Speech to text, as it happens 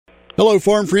Hello,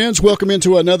 Farm Friends. Welcome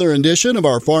into another edition of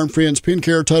our Farm Friends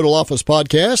PennCare Total Office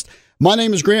podcast. My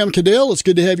name is Graham Cadell. It's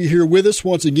good to have you here with us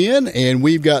once again, and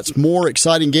we've got some more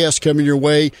exciting guests coming your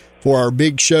way for our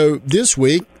big show this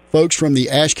week, folks from the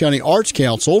Ashe County Arts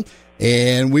Council,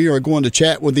 and we are going to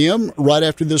chat with them right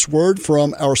after this word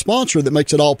from our sponsor that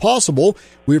makes it all possible.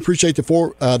 We appreciate the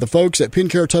folks at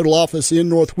PennCare Total Office in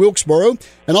North Wilkesboro,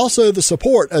 and also the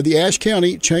support of the Ashe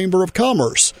County Chamber of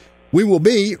Commerce. We will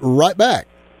be right back.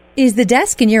 Is the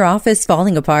desk in your office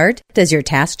falling apart? Does your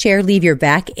task chair leave your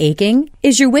back aching?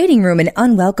 Is your waiting room an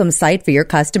unwelcome sight for your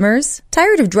customers?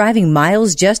 Tired of driving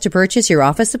miles just to purchase your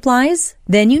office supplies?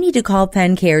 Then you need to call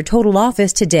PennCare Total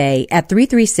Office today at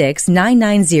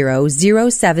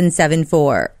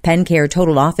 336-990-0774. PennCare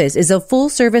Total Office is a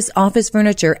full-service office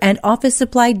furniture and office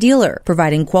supply dealer,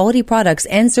 providing quality products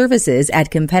and services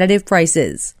at competitive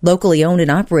prices. Locally owned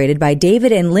and operated by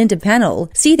David and Linda Pennell,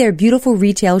 see their beautiful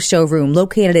retail showroom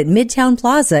located at Midtown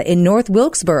Plaza in North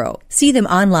Wilkesboro. See them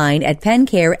online at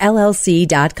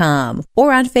PennCareLLC.com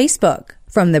or on Facebook.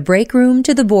 From the break room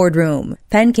to the boardroom,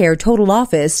 PennCare Total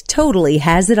Office totally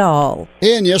has it all.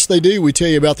 And yes, they do. We tell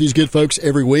you about these good folks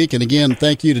every week. And again,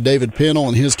 thank you to David Pennell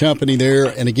and his company there.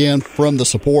 And again, from the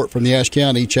support from the Ashe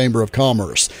County Chamber of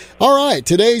Commerce. All right,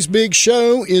 today's big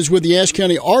show is with the Ashe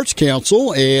County Arts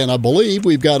Council. And I believe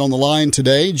we've got on the line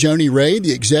today Joni Ray,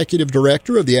 the Executive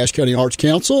Director of the Ashe County Arts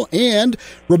Council, and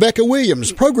Rebecca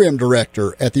Williams, Program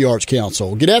Director at the Arts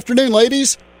Council. Good afternoon,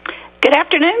 ladies. Good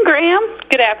afternoon, Graham.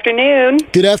 Good afternoon.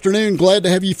 Good afternoon. Glad to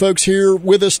have you folks here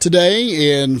with us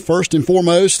today. And first and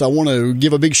foremost, I want to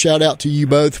give a big shout out to you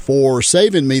both for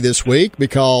saving me this week,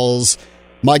 because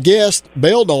my guest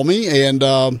bailed on me, and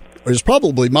it's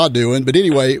probably my doing. But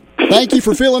anyway, thank you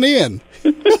for filling in.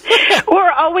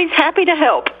 We're always happy to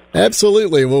help.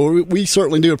 Absolutely. Well, we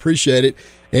certainly do appreciate it.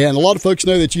 And a lot of folks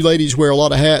know that you ladies wear a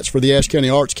lot of hats for the Ashe County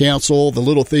Arts Council, the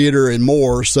Little Theater, and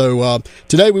more. So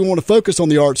today we want to focus on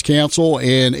the Arts Council,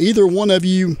 and either one of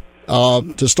you,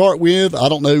 to start with, I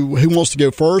don't know who wants to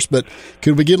go first, but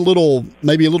could we get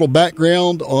maybe a little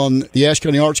background on the Ashe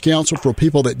County Arts Council for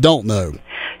people that don't know?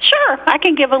 Sure. I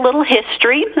can give a little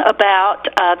history about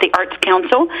the Arts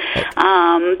Council.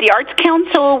 The Arts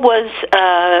Council was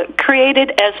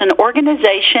created as an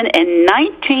organization in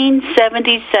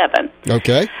 1977.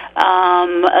 Okay.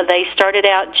 They started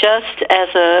out just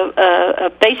as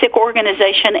a basic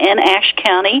organization in Ashe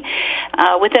County.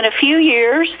 Within a few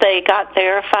years, they got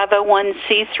their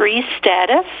 501c3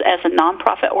 status as a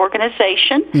nonprofit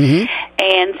organization. Mm-hmm.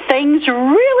 And things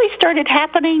really started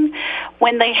happening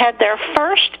when they had their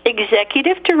first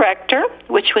executive director,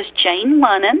 which was Jane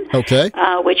Lunnan,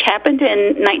 which happened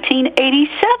in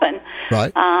 1987.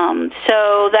 Right.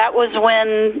 So that was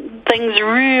when things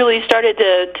really started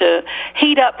to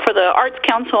heat up for the Arts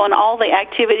Council and all the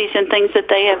activities and things that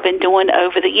they have been doing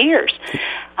over the years.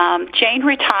 Jane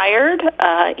retired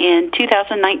in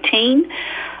 2019.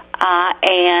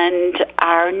 And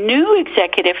our new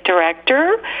executive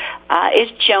director is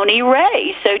Joni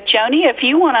Ray. So, Joni, if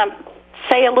you want to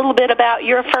say a little bit about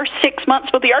your first 6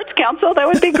 months with the Arts Council, that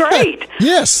would be great.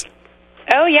 Yes.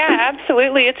 Oh, yeah,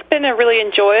 absolutely. It's been a really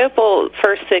enjoyable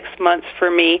first 6 months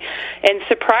for me, and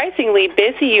surprisingly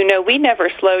busy. You know, we never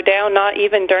slow down, not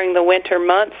even during the winter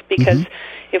months, because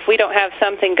if we don't have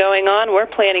something going on, we're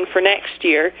planning for next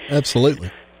year.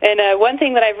 Absolutely. And one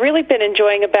thing that I've really been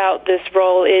enjoying about this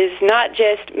role is not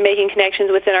just making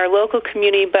connections within our local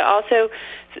community, but also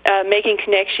making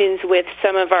connections with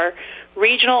some of our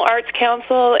regional arts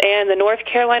council and the North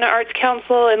Carolina Arts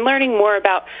Council, and learning more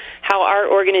about how our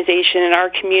organization and our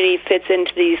community fits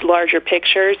into these larger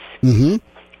pictures. Mm-hmm.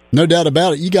 No doubt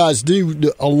about it. You guys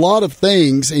do a lot of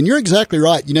things, and you're exactly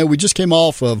right. You know, we just came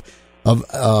off of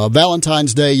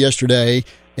Valentine's Day yesterday,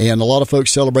 and a lot of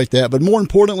folks celebrate that. But more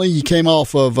importantly, you came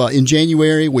off of, in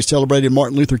January, we celebrated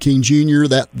Martin Luther King Jr.,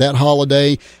 that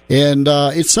holiday, and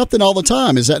it's something all the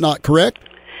time. Is that not correct?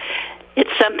 It's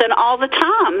something all the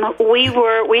time. We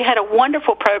had a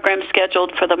wonderful program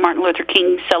scheduled for the Martin Luther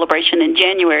King celebration in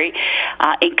January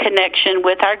in connection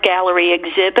with our gallery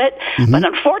exhibit. Mm-hmm. But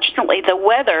unfortunately, the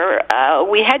weather,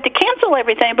 we had to cancel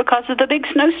everything because of the big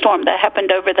snowstorm that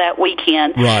happened over that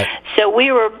weekend. Right. So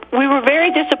we were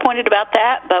very disappointed about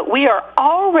that, but we are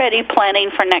already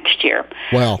planning for next year.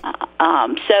 Wow.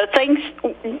 So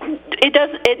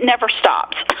it never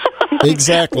stops.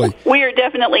 Exactly. We are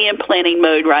definitely in planning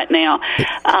mode right now.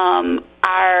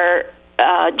 Our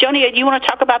Joni, do you want to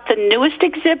talk about the newest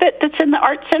exhibit that's in the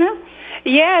Art Center?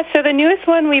 Yeah, so the newest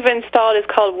one we've installed is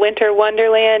called Winter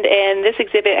Wonderland, and this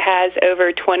exhibit has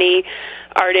over 20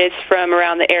 artists from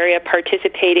around the area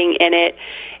participating in it.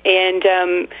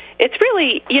 And it's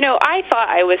really, I thought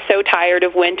I was so tired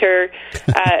of winter.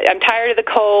 I'm tired of the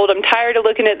cold. I'm tired of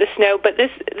looking at the snow. But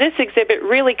this exhibit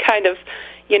really kind of,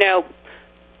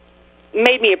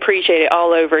 made me appreciate it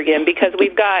all over again, because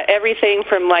we've got everything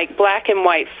from like black and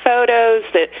white photos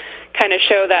that kind of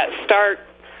show that stark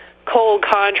cold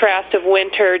contrast of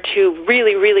winter to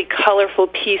really, really colorful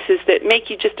pieces that make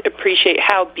you just appreciate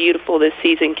how beautiful this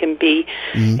season can be.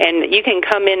 Mm-hmm. And you can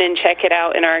come in and check it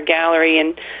out in our gallery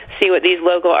and see what these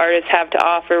local artists have to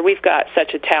offer. We've got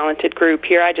such a talented group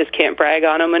here. I just can't brag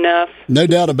on them enough. No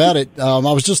doubt about it. I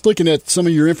was just looking at some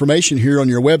of your information here on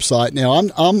your website. Now, I'm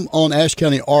on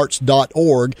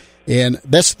ashcountyarts.org, and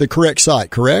that's the correct site,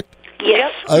 correct?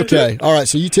 Yes. Okay. All right.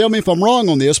 So you tell me if I'm wrong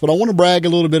on this, but I want to brag a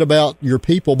little bit about your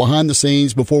people behind the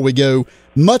scenes before we go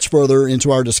much further into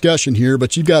our discussion here.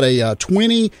 But you've got a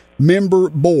 20-member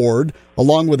board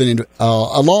along with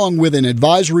an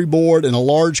advisory board and a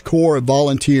large core of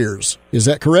volunteers. Is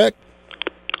that correct?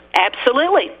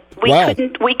 Absolutely. Wow.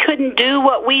 We couldn't do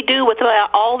what we do without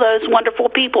all those wonderful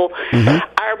people. Mm-hmm.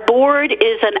 Our board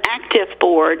is an active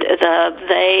board.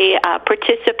 They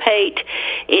participate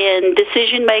in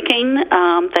decision making.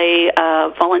 They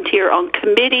volunteer on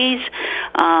committees,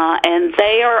 and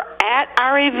they are at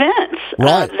our events.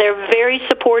 Right. They're very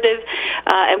supportive,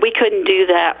 and we couldn't do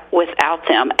that without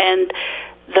them. And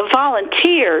the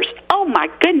volunteers, oh my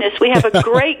goodness, we have a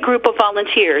great group of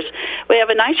volunteers. We have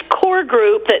a nice core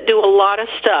group that do a lot of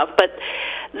stuff, but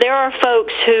there are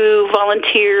folks who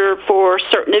volunteer for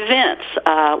certain events,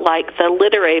 like the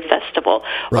Literary Festival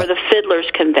or the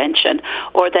Fiddlers Convention,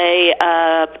 or they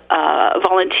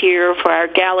volunteer for our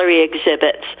gallery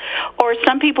exhibits, or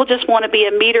some people just want to be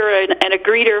a meter and a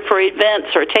greeter for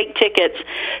events or take tickets.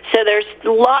 So there's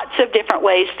lots of different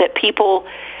ways that people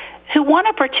who want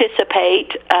to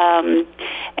participate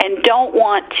and don't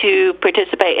want to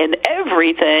participate in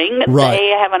everything,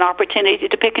 they have an opportunity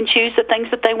to pick and choose the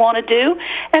things that they want to do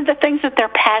and the things that they're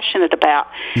passionate about.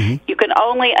 Mm-hmm.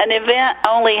 An event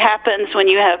only happens when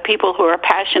you have people who are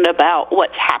passionate about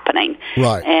what's happening.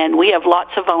 Right. And we have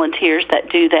lots of volunteers that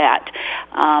do that.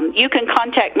 You can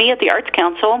contact me at the Arts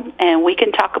Council, and we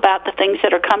can talk about the things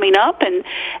that are coming up and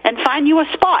find you a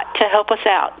spot to help us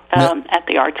out at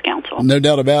the Arts Council. No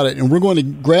doubt about it. And we're going to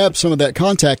grab some of that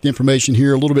contact information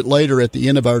here a little bit later at the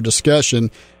end of our discussion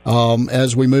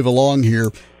as we move along here.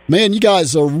 Man, you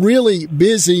guys are really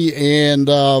busy, and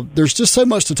there's just so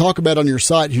much to talk about on your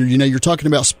site here. You're talking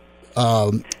about,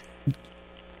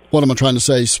 what am I trying to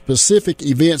say, specific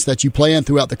events that you plan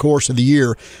throughout the course of the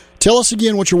year. Tell us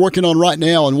again what you're working on right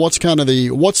now, and what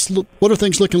are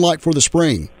things looking like for the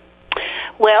spring?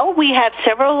 Well, we have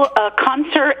several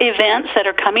concert events that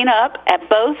are coming up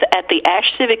both at the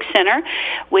Ash Civic Center,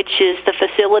 which is the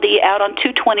facility out on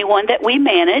 221 that we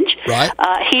manage. Right.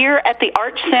 Here at the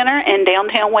Arts Center in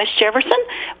downtown West Jefferson,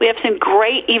 we have some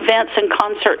great events and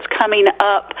concerts coming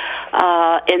up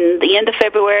in the end of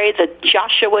February. The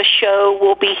Joshua Show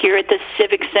will be here at the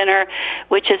Civic Center,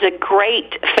 which is a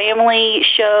great family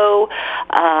show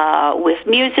with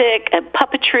music and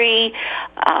puppetry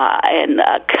and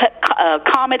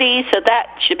comedy, so that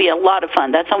should be a lot of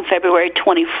fun. That's on February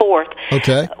 24th.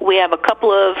 Okay. We have a couple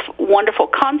of wonderful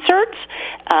concerts.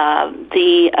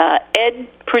 The Ed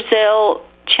Prezell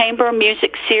Chamber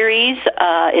Music Series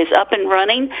is up and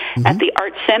running at the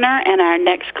Art Center, and our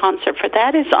next concert for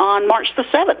that is on March the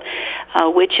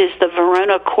 7th, which is the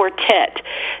Verona Quartet.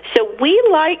 So we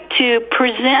like to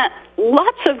present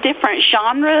lots of different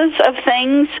genres of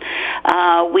things.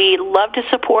 We love to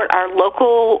support our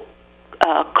local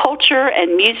culture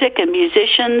and music and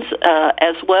musicians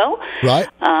as well. Right.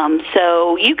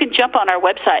 So you can jump on our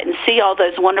website and see all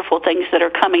those wonderful things that are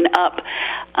coming up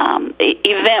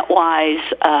event-wise,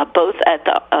 both at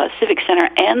the Civic Center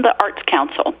and the Arts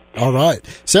Council. All right.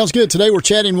 Sounds good. Today we're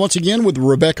chatting once again with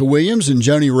Rebecca Williams and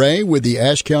Joni Ray with the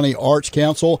Ashe County Arts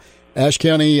Council. Ashe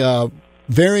County,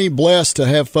 very blessed to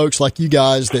have folks like you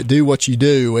guys that do what you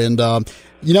do. And I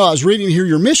was reading here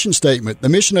your mission statement. The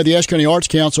mission of the Ashe County Arts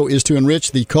Council is to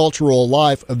enrich the cultural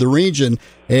life of the region.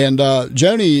 And,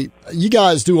 Joni, you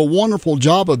guys do a wonderful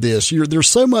job of this. There's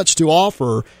so much to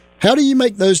offer. How do you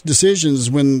make those decisions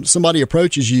when somebody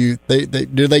approaches you?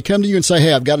 Do they come to you and say,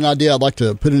 hey, I've got an idea, I'd like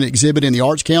to put an exhibit in the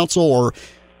Arts Council? Or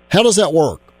how does that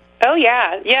work? Oh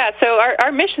yeah. So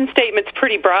our mission statement's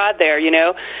pretty broad there.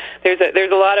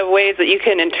 There's a lot of ways that you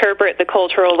can interpret the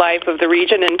cultural life of the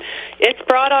region, and it's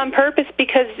broad on purpose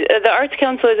because the Arts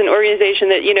Council is an organization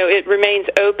that it remains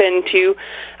open to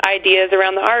ideas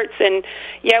around the arts. And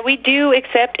yeah, we do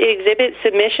accept exhibit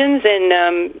submissions,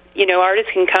 and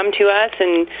artists can come to us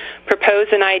and propose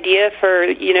an idea for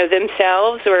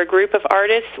themselves or a group of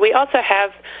artists. We also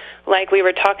have, like we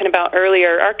were talking about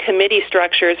earlier, our committee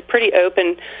structure is pretty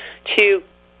open to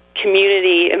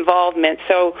community involvement.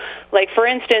 So, like, for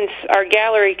instance, our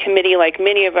gallery committee, like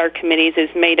many of our committees, is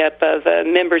made up of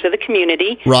members of the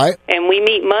community. Right. And we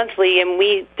meet monthly, and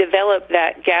we develop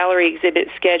that gallery exhibit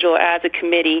schedule as a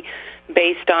committee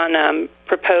based on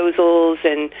proposals,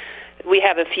 and we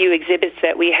have a few exhibits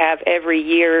that we have every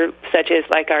year, such as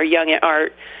like our Young at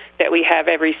Art that we have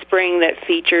every spring that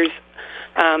features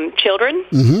children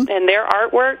and their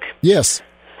artwork. Yes.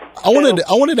 I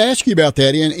wanted to ask you about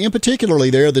that, and particularly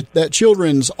there, that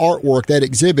children's artwork, that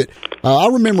exhibit. I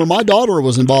remember my daughter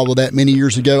was involved with that many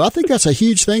years ago. I think that's a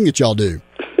huge thing that y'all do.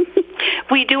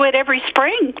 We do it every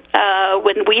spring.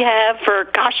 When we have for,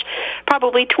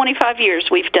 probably 25 years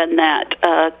we've done that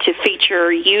to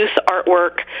feature youth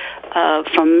artwork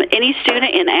from any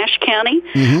student in Ashe County.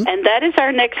 And that is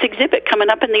our next exhibit coming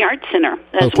up in the Arts Center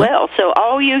as well. So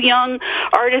all you young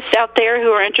artists out there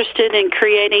who are interested in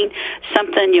creating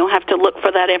something, you'll have to look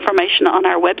for that information on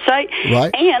our website.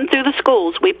 Right. And through the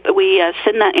schools. We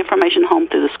send that information home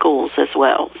through the schools as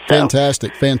well. So.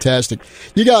 Fantastic.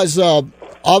 You guys...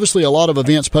 obviously, a lot of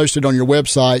events posted on your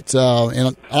website,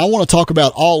 and I want to talk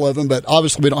about all of them, but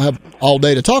obviously we don't have all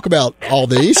day to talk about all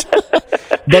these.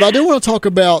 But I do want to talk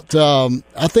about,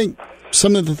 I think,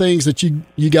 some of the things that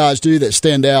you guys do that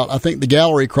stand out. I think the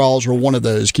gallery crawls are one of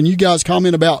those. Can you guys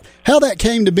comment about how that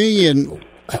came to be and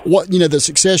what, the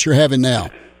success you're having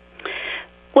now?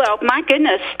 Well, my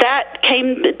goodness, that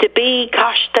came to be,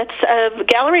 that's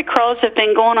gallery crawls have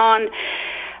been going on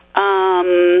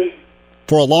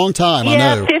for a long time, I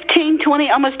know. 15, 20,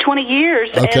 almost 20 years.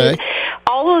 Okay. And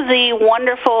all of the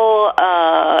wonderful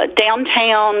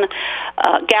downtown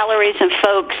galleries and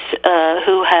folks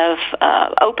who have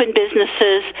open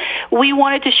businesses, we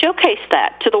wanted to showcase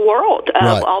that to the world,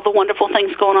 right. All the wonderful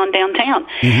things going on downtown.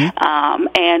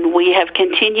 And we have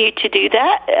continued to do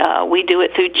that. We do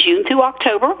it through June through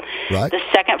October, right. The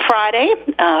second Friday,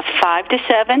 5 to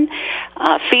 7,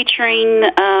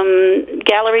 featuring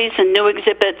galleries and new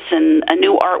exhibits and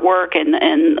new artwork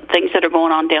and things that are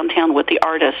going on downtown with the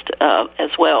artist as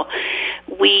well.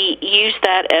 We use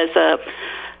that as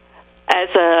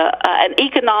an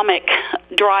economic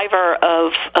driver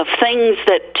of things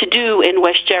that to do in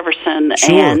West Jefferson.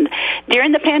 Sure. And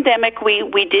during the pandemic,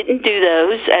 we didn't do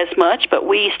those as much, but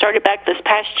we started back this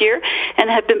past year and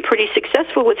have been pretty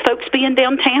successful with folks being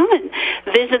downtown and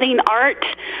visiting art,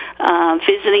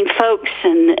 visiting folks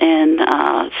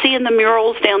and seeing the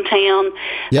murals downtown.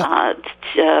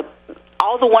 Yep.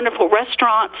 All the wonderful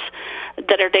restaurants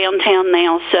that are downtown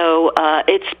now. So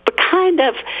it's kind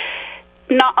of,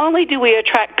 not only do we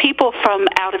attract people from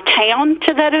out of town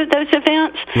to those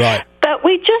events, right. but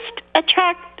we just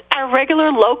attract our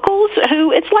regular locals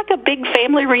who, it's like a big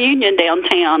family reunion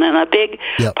downtown and a big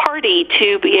yep. party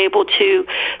to be able to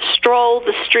stroll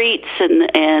the streets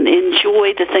and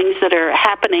enjoy the things that are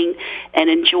happening and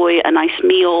enjoy a nice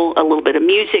meal, a little bit of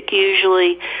music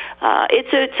usually.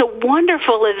 It's a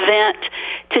wonderful event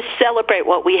to celebrate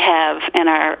what we have in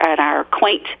our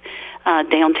quaint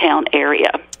downtown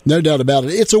area. No doubt about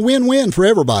it. It's a win-win for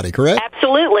everybody, correct?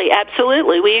 Absolutely.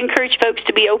 We encourage folks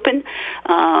to be open,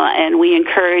 and we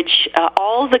encourage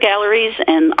all the galleries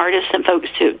and artists and folks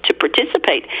to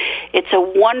participate. It's a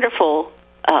wonderful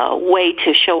way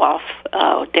to show off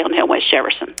downtown West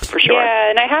Jefferson, for sure.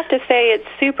 Yeah, and I have to say it's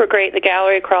super great, the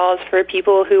gallery crawls, for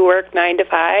people who work 9 to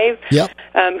 5, yep.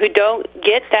 Who don't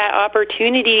get that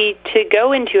opportunity to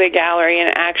go into a gallery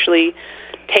and actually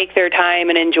take their time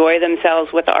and enjoy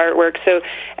themselves with the artwork. So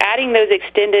adding those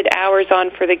extended hours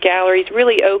on for the galleries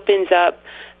really opens up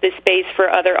the space for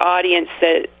other audience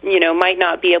that, might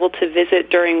not be able to visit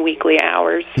during weekly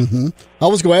hours. Mm-hmm. I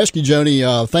was going to ask you,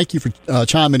 Joni, thank you for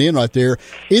chiming in right there.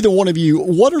 Either one of you,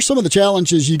 what are some of the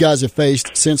challenges you guys have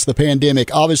faced since the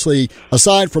pandemic? Obviously,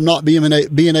 aside from not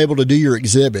being able to do your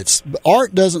exhibits,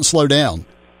 art doesn't slow down.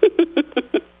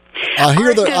 I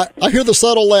hear the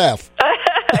subtle laugh.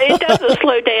 It doesn't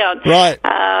slow down. Right.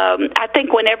 I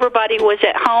think when everybody was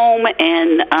at home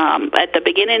and at the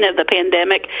beginning of the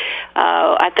pandemic,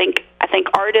 I think I think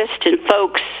artists and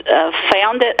folks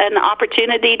found it an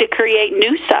opportunity to create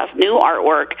new stuff, new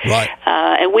artwork. Right.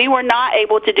 And we were not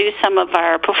able to do some of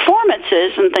our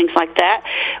performances and things like that.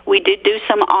 We did do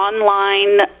some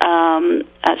online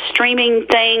streaming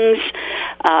things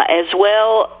as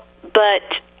well, but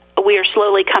we are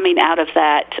slowly coming out of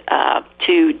that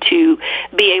to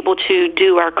be able to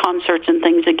do our concerts and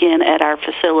things again at our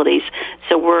facilities.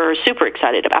 So we're super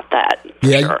excited about that.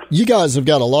 Yeah, sure. You guys have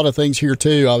got a lot of things here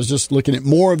too. I was just looking at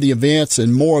more of the events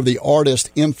and more of the artist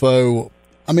info.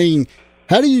 I mean,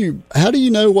 how do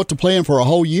you know what to plan for a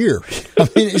whole year? I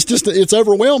mean, it's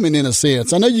overwhelming in a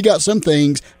sense. I know you got some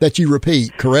things that you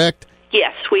repeat, correct?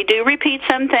 Yes, we do repeat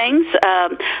some things,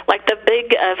 like the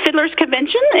big Fiddlers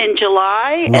Convention in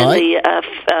July, right, and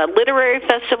the Literary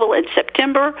Festival in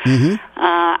September,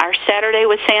 our Saturday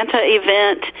with Santa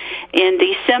event in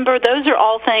December. Those are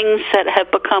all things that have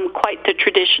become quite the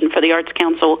tradition for the Arts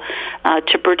Council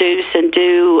to produce and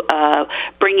do,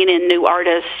 bringing in new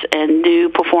artists and new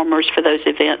performers for those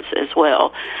events as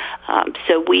well.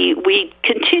 So we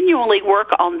continually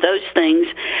work on those things.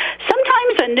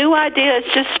 Sometimes a new idea is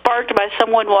just sparked by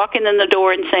someone walking in the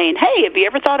door and saying, "Hey, have you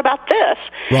ever thought about this?"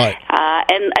 Right.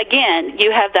 And again,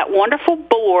 you have that wonderful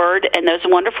board and those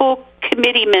wonderful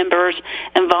committee members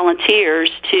and volunteers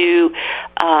to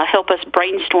help us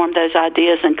brainstorm those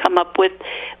ideas and come up with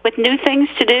new things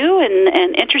to do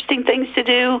and interesting things to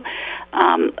do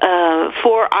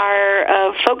for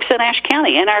our folks in Ashe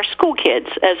County and our school kids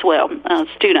as well,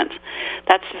 students.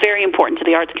 That's very important to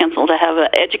the Arts Council to have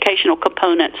educational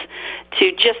components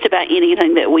to just about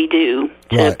anything that we do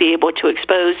to right, be able to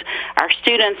expose our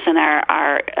students and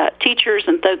our teachers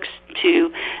and folks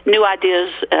to new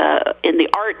ideas in the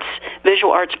arts,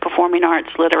 visual arts, performing arts,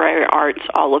 literary arts,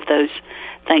 all of those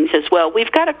things as well.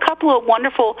 We've got a couple of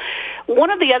wonderful, one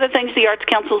of the other things the Arts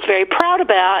Council is very proud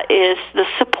about is the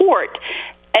support,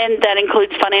 and that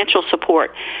includes financial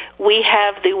support. We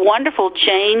have the wonderful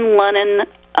Jane Lennon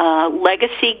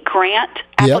Legacy Grant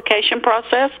application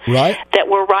process right, that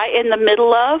we're right in the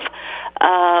middle of.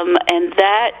 And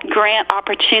that grant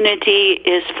opportunity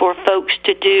is for folks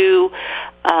to do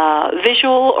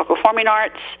visual or performing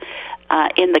arts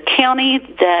in the county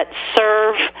that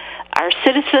serve our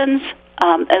citizens,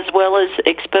 as well as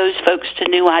expose folks to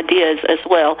new ideas as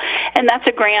well. And that's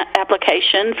a grant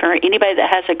application for anybody that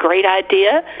has a great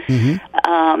idea.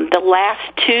 The last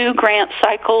two grant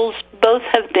cycles both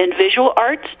have been visual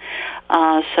arts,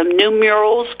 some new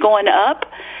murals going up.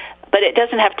 But it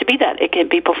doesn't have to be that. It can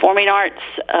be performing arts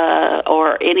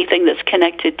or anything that's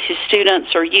connected to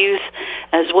students or youth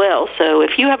as well. So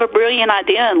if you have a brilliant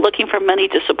idea and looking for money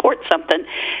to support something,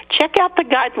 check out the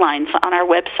guidelines on our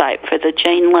website for the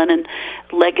Jane Lennon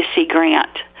Legacy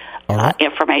Grant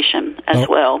information as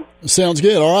well. Sounds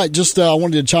good. All right. Just I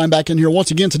wanted to chime back in here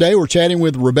once again today. We're chatting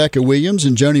with Rebecca Williams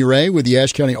and Joni Ray with the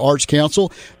Ashe County Arts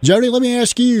Council. Joni, let me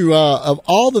ask you, of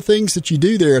all the things that you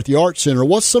do there at the Arts Center,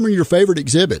 what's some of your favorite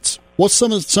exhibits? What's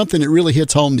something that really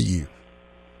hits home to you?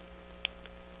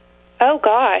 Oh,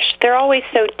 gosh, they're always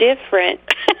so different.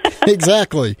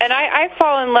 Exactly. And I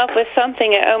fall in love with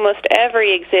something at almost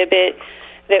every exhibit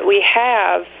that we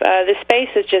have. The space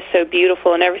is just so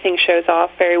beautiful, and everything shows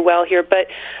off very well here. But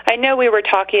I know we were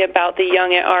talking about the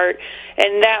Young at Art,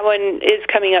 and that one is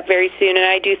coming up very soon, and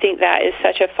I do think that is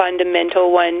such a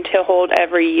fundamental one to hold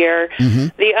every year.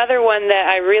 The other one that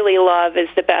I really love is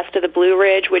the Best of the Blue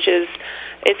Ridge, which is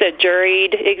it's a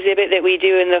juried exhibit that we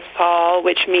do in the fall,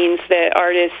 which means that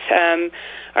artists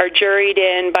are juried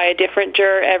in by a different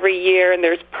juror every year, and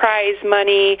there's prize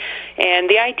money. And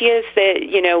the idea is that,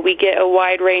 you know, we get a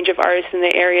wide range of artists in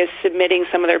the area submitting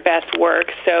some of their best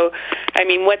work. So, I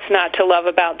mean, what's not to love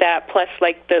about that? Plus,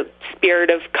 like, the spirit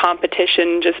of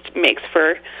competition just makes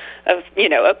for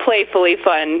a playfully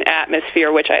fun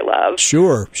atmosphere, which I love.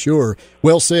 Sure.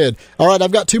 Well said. All right,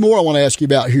 I've got two more I want to ask you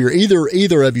about here.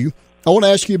 Either of you. I want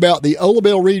to ask you about the Ola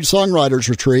Belle Reed Songwriters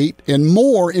Retreat and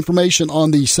more information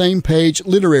on the Same Page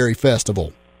Literary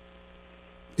Festival.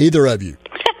 Either of you.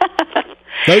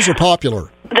 Those are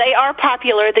popular. They are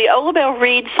popular. The Ola Belle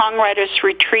Reed Songwriters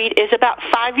Retreat is about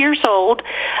 5 years old.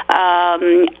 A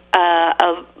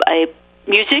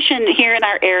musician here in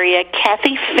our area,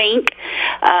 Kathy Fink,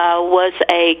 was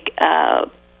a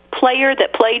player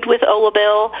that played with Ola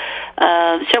Belle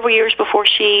several years before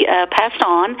she passed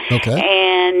on. Okay.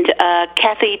 And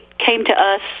Kathy came to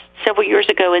us several years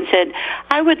ago and said,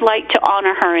 I would like to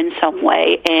honor her in some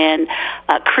way, and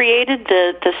created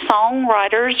the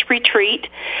Songwriters Retreat.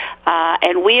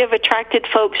 And we have attracted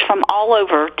folks from all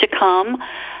over to come.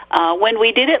 When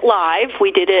we did it live,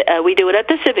 we do it at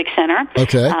the Civic Center.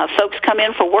 Okay. Folks come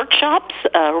in for workshops,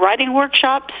 writing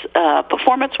workshops,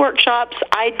 performance workshops,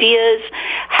 ideas,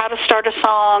 how to start a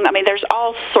song. I mean, there's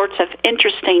all sorts of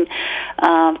interesting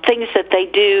things that they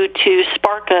do to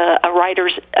spark a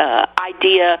writer's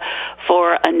idea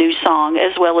for a new song,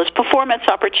 as well as performance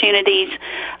opportunities.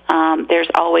 There's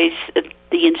always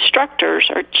the instructors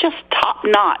are just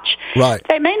top-notch. Right.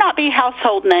 They may not be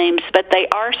household names, but they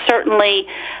are certainly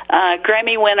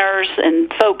Grammy winners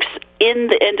and folks in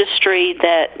the industry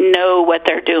that know what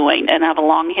they're doing and have a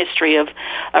long history of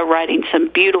writing some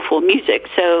beautiful music.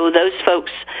 So those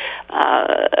folks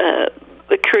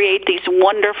create these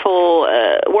wonderful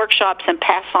workshops and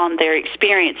pass on their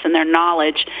experience and their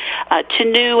knowledge to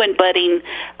new and budding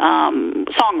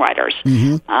songwriters.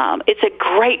 Mm-hmm. It's a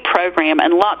great program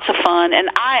and lots of fun. And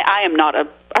I am not a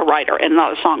writer and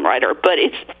not a songwriter, but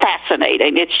it's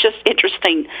fascinating. It's just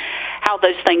interesting how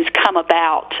those things come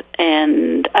about.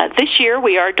 And this year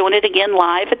we are doing it again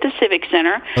live at the Civic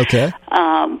Center. Okay.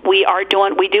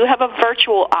 We do have a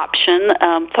virtual option.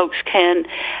 Folks can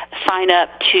sign up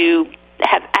to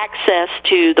have access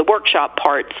to the workshop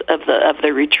parts of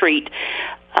the retreat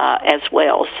as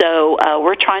well. So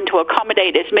we're trying to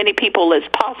accommodate as many people as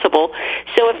possible.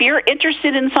 So if you're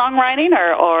interested in songwriting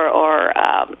or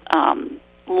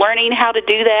learning how to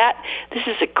do that, this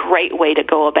is a great way to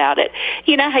go about it.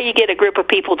 You know how you get a group of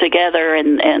people together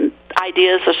and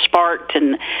ideas are sparked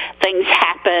and things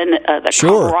happen, the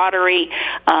camaraderie,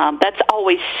 that's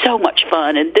always so much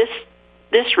fun. And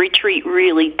this retreat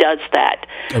really does that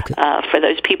for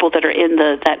those people that are in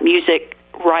that music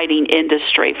writing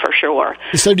industry, for sure.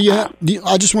 So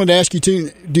I just wanted to ask you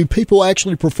too, do people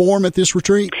actually perform at this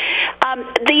retreat?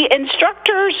 The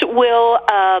instructors will,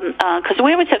 because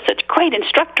we always have such great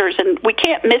instructors, and we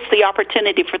can't miss the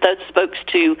opportunity for those folks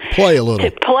to play a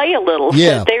little.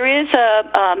 Yeah. So there is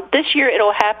this year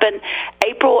it'll happen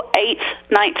April 8th,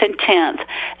 9th, and 10th.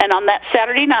 And on that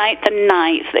Saturday night, the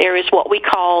 9th, there is what we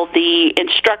call the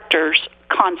instructors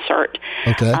concert.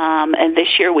 Okay. And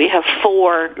this year we have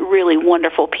 4 really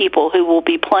wonderful people who will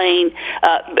be playing,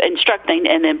 instructing,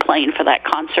 and then playing for that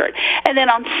concert. And then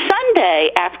on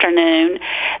Sunday afternoon,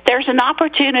 there's an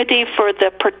opportunity for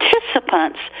the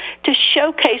participants to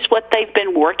showcase what they've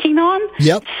been working on,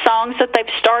 songs that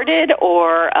they've started,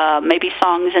 or maybe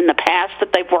songs in the past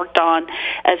that they've worked on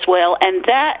as well. And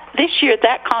this year,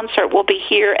 that concert will be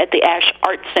here at the Ash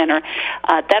Arts Center.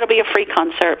 That'll be a free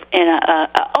concert, and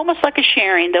almost like a sharing.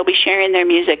 They'll be sharing their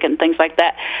music and things like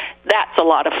that. That's a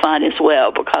lot of fun as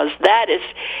well, because that is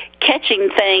catching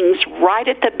things right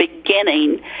at the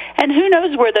beginning. And who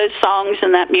knows where those songs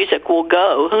and that music will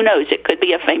go? Who knows? It could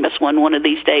be a famous one of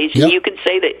these days. And you could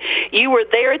say that you were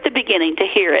there at the beginning to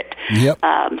hear it. Yep.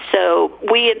 So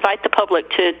we invite the public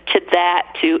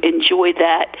to enjoy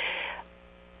that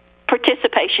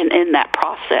participation in that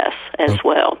process as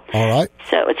well. All right.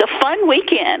 So it's a fun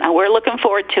weekend. We're looking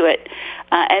forward to it,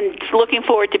 and looking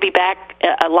forward to be back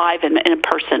live in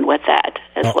person with that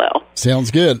as well. Sounds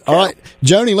good. All right.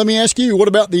 Joni, let me ask you, what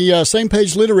about the Same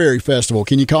Page Literary Festival?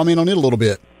 Can you comment on it a little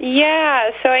bit?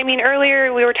 Yeah. So,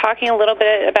 earlier we were talking a little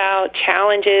bit about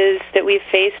challenges that we've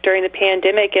faced during the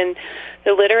pandemic, and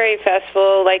the Literary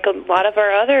Festival, like a lot of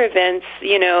our other events,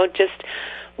 just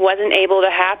wasn't able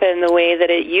to happen the way that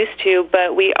it used to,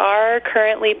 but we are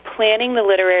currently planning the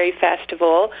Literary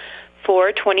Festival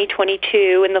for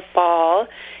 2022 in the fall,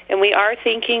 and we are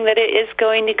thinking that it is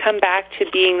going to come back to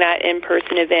being that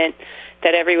in-person event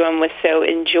that everyone was so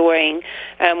enjoying.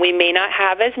 We may not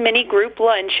have as many group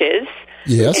lunches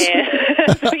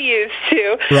as we used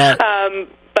to, right.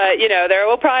 But, there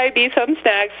will probably be some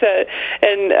snacks,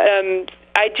 and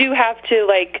I do have to,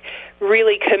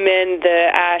 really commend the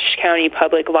Ashe County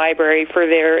Public Library for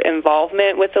their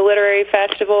involvement with the Literary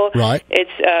Festival. Right.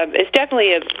 It's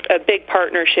definitely a big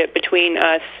partnership between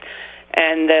us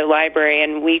and the library,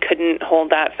 and we couldn't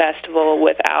hold that festival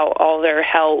without all their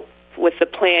help with the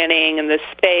planning and the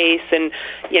space, and,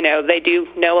 they do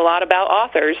know a lot about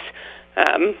authors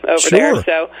over there.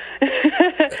 So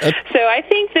so I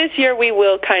think this year we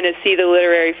will kind of see the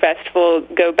Literary Festival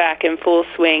go back in full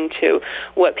swing to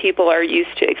what people are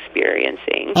used to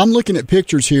experiencing. I'm looking at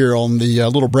pictures here on the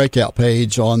little breakout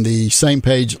page on the Same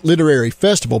Page Literary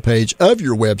Festival page of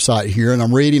your website here, and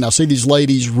I see these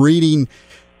ladies reading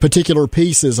particular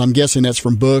pieces. I'm guessing that's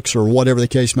from books or whatever the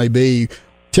case may be.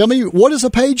 Tell me, what is a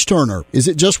page turner? Is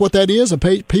it just what that is,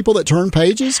 people that turn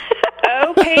pages?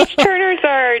 Oh, page turners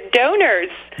are donors.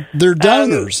 They're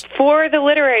donors. For the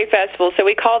Literary Festival, so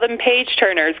we call them page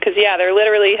turners because, they're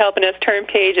literally helping us turn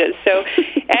pages. So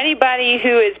anybody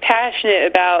who is passionate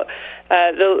about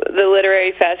the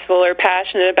literary festival or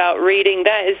passionate about reading,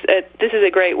 this is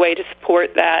a great way to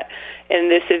support that in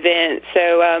this event.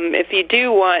 So if you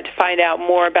do want to find out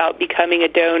more about becoming a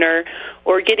donor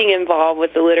or getting involved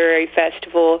with the literary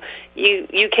festival,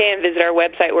 you can visit our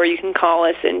website, where you can call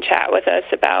us and chat with us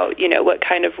about, what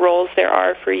kind of roles there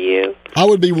are for you. I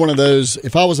would be one of those,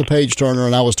 if I was a page turner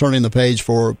and I was turning the page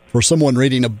for someone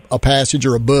reading a passage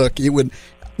or a book, it would,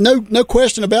 no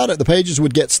question about it, the pages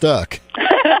would get stuck.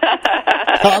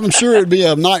 I'm sure it'd be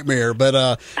a nightmare.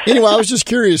 But anyway, I was just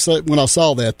curious when I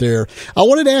saw that there. I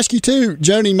wanted to ask you too,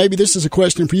 Joni, maybe this is a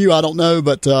question for you. I don't know,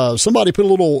 but somebody put a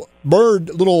little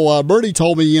birdie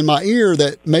told me in my ear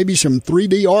that maybe some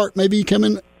 3D art may be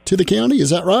coming to the county. Is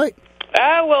that right?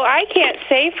 Well, I can't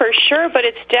say for sure, but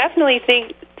it's definitely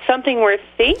something we're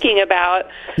thinking about.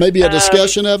 Maybe a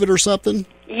discussion of it or something?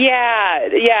 Yeah,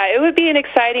 it would be an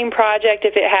exciting project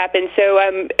if it happened.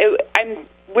 So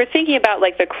we're thinking about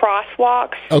like the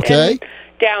crosswalks in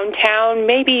downtown,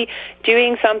 maybe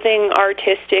doing something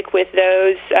artistic with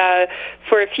those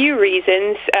for a few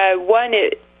reasons. One,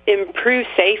 it improves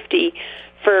safety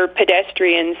for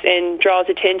pedestrians and draws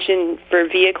attention for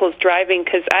vehicles driving,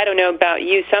 because I don't know about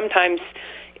you, sometimes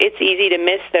it's easy to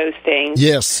miss those things.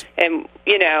 Yes. And,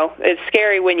 it's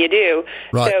scary when you do.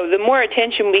 Right. So the more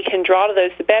attention we can draw to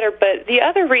those, the better. But the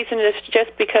other reason is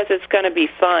just because it's going to be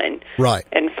fun. Right.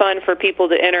 And fun for people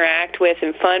to interact with,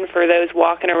 and fun for those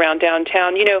walking around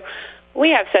downtown. We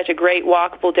have such a great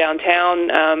walkable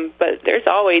downtown, but there's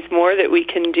always more that we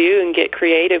can do and get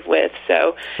creative with.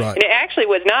 So right. And it actually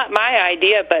was not my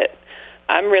idea, but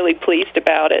I'm really pleased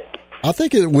about it. I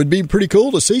think it would be pretty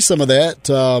cool to see some of that.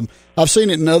 I've seen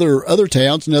it in other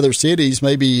towns and other cities.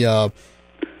 Maybe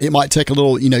it might take a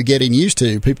little, getting used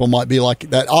to. People might be like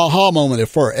that aha moment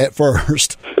at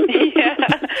first. Yeah.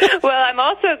 Well, I'm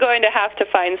also going to have to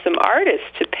find some artists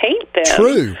to paint them.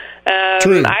 True.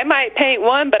 True. I might paint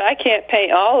one, but I can't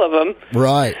paint all of them.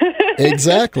 Right.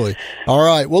 Exactly. All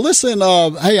right. Well, listen,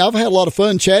 hey, I've had a lot of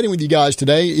fun chatting with you guys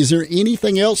today. Is there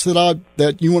anything else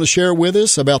that you want to share with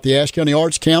us about the Ashe County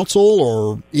Arts Council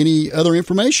or any other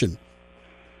information?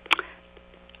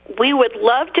 We would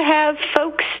love to have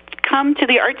folks come to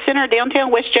the Arts Center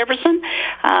downtown West Jefferson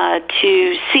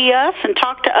to see us and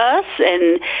talk to us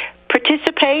and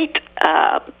participate.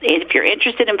 If you're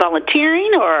interested in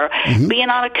volunteering or being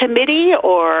on a committee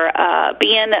or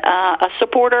being a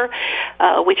supporter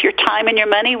with your time and your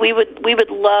money, we would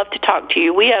love to talk to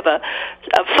you. We have a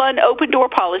fun open door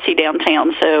policy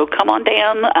downtown, so come on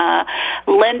down.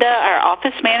 Linda, our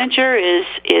office manager, is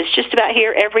just about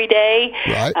here every day,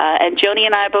 right. And Joni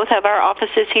and I both have our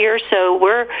offices here, so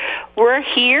we're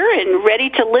here and ready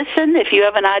to listen. If you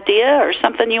have an idea or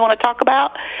something you want to talk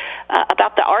about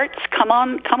the arts, come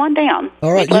on down.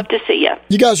 All right. We'd love to see you.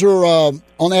 You guys are on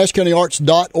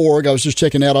AsheCountyArts.org. I was just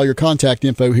checking out all your contact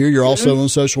info here. You're also on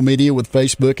social media with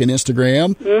Facebook and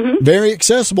Instagram. Very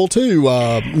accessible, too.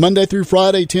 Monday through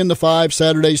Friday, 10 to 5,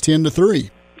 Saturdays, 10 to 3.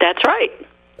 That's right.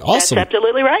 Awesome. That's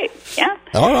absolutely right. Yeah.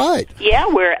 All right. Yeah,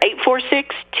 we're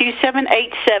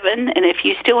 846-2787, and if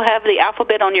you still have the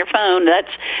alphabet on your phone, that's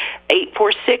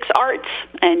 846-ARTS,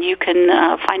 and you can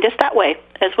find us that way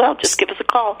as well. Just give us a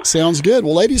call. Sounds good.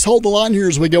 Well, ladies, hold the line here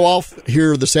as we go off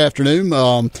here this afternoon.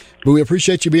 But we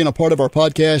appreciate you being a part of our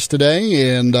podcast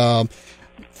today, and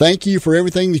thank you for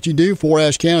everything that you do for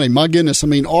Ashe County. My goodness, I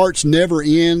mean, arts never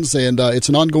ends, and it's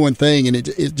an ongoing thing, and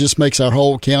it just makes our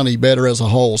whole county better as a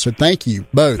whole. So thank you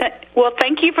both. Well,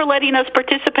 thank you for letting us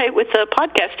participate with the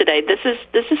podcast today. This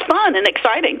is fun and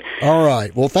exciting. All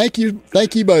right. Well, thank you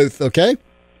both, okay?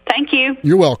 Thank you.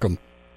 You're welcome.